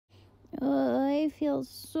I feel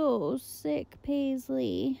so sick,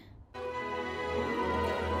 Paisley.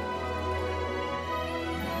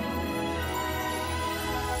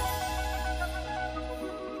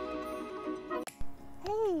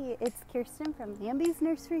 Hey, it's Kirsten from Lamby's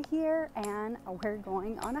Nursery here, and we're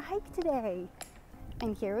going on a hike today.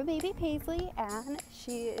 I'm here with baby Paisley, and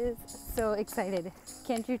she is so excited.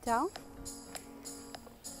 Can't you tell?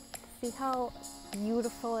 See how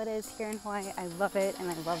beautiful it is here in Hawaii? I love it, and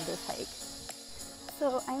I love this hike.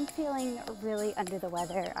 So I'm feeling really under the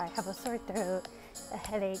weather. I have a sore throat, a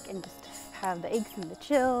headache, and just have the aches and the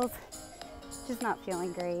chills. Just not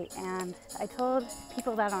feeling great. And I told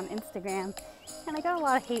people that on Instagram, and I got a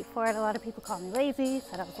lot of hate for it. A lot of people called me lazy,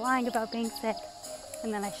 said I was lying about being sick,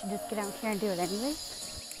 and then I should just get out here and do it anyway.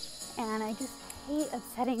 And I just hate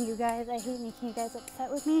upsetting you guys. I hate making you guys upset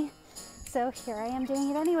with me. So here I am doing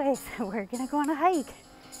it anyways. We're gonna go on a hike,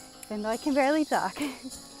 even though I can barely talk.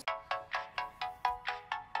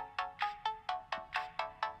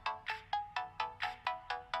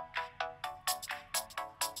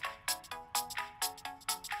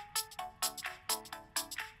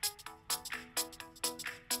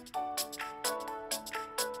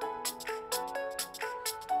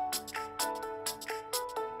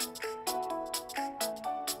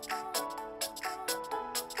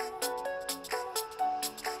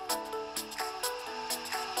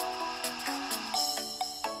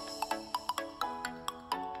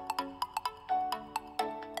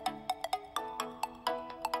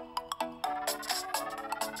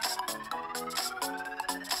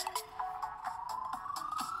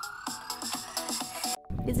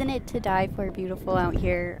 Isn't it to die for beautiful out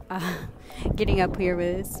here? Getting up here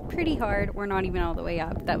was pretty hard. We're not even all the way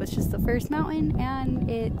up. That was just the first mountain, and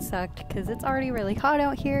it sucked because it's already really hot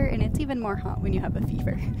out here, and it's even more hot when you have a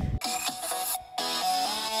fever.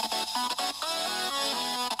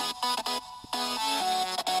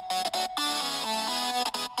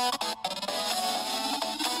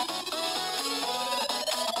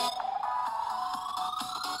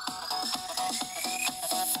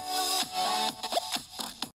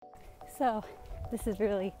 So this is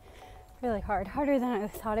really hard, harder than I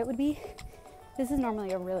thought it would be. This is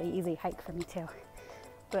normally a really easy hike for me too,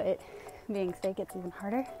 but being sick, it's even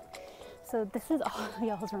harder. So this is all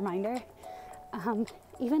y'all's reminder.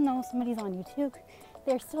 Even though somebody's on YouTube,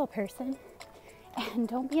 they're still a person, and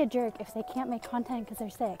don't be a jerk if they can't make content because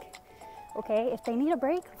they're sick. Okay, if they need a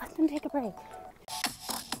break, let them take a break.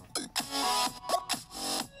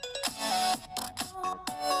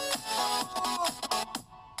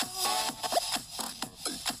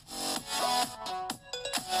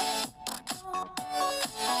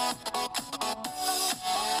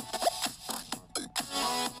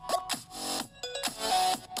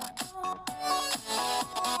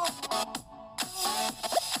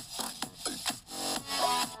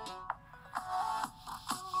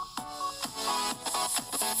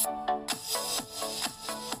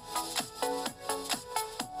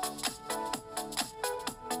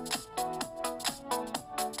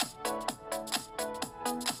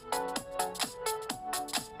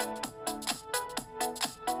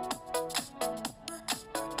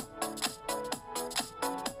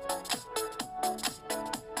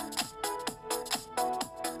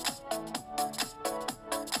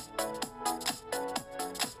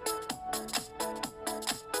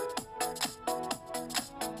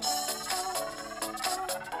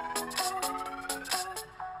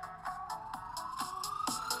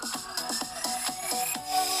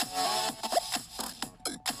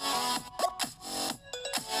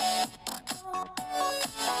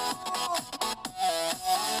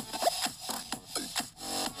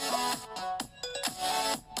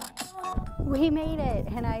 We made it,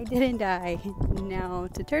 and I didn't die. Now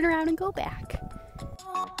to turn around and go back.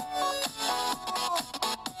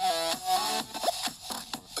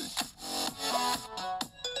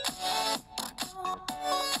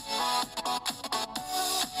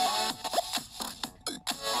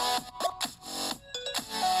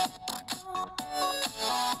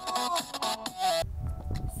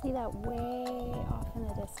 See that way off in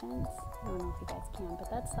the distance? I don't know if you guys can,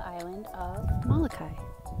 but that's the island of Molokai.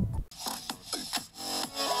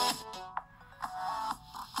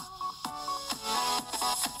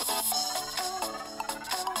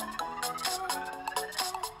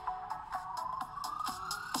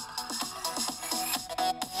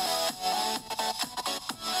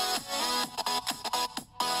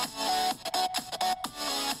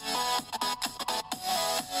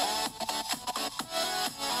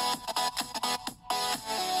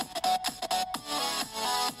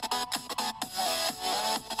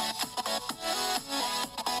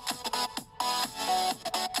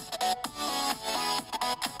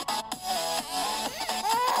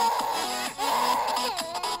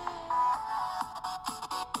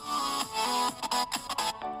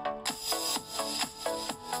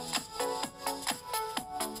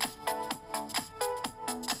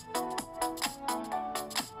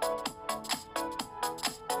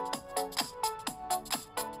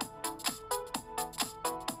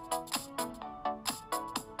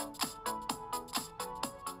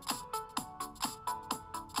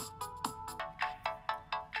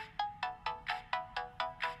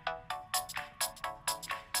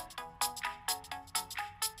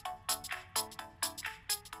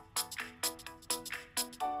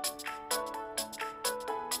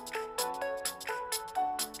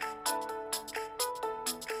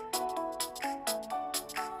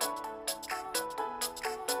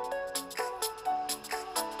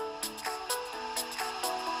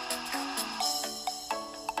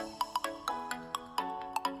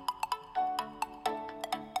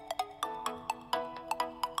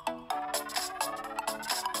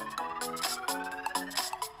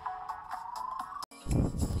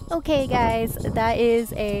 Okay guys, that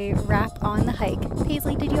is a wrap on the hike.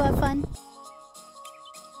 Paisley, did you have fun?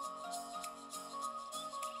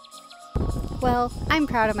 Well, I'm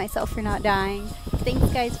proud of myself for not dying.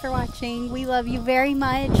 Thanks guys for watching. We love you very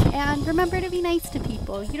much, and remember to be nice to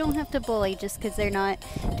people. You don't have to bully just because they're not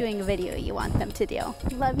doing a video you want them to do.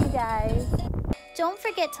 Love you guys. Don't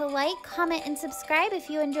forget to like, comment, and subscribe if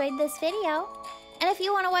you enjoyed this video. And if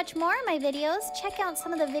you want to watch more of my videos, check out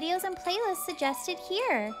some of the videos and playlists suggested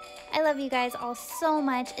here. I love you guys all so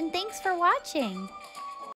much, and thanks for watching.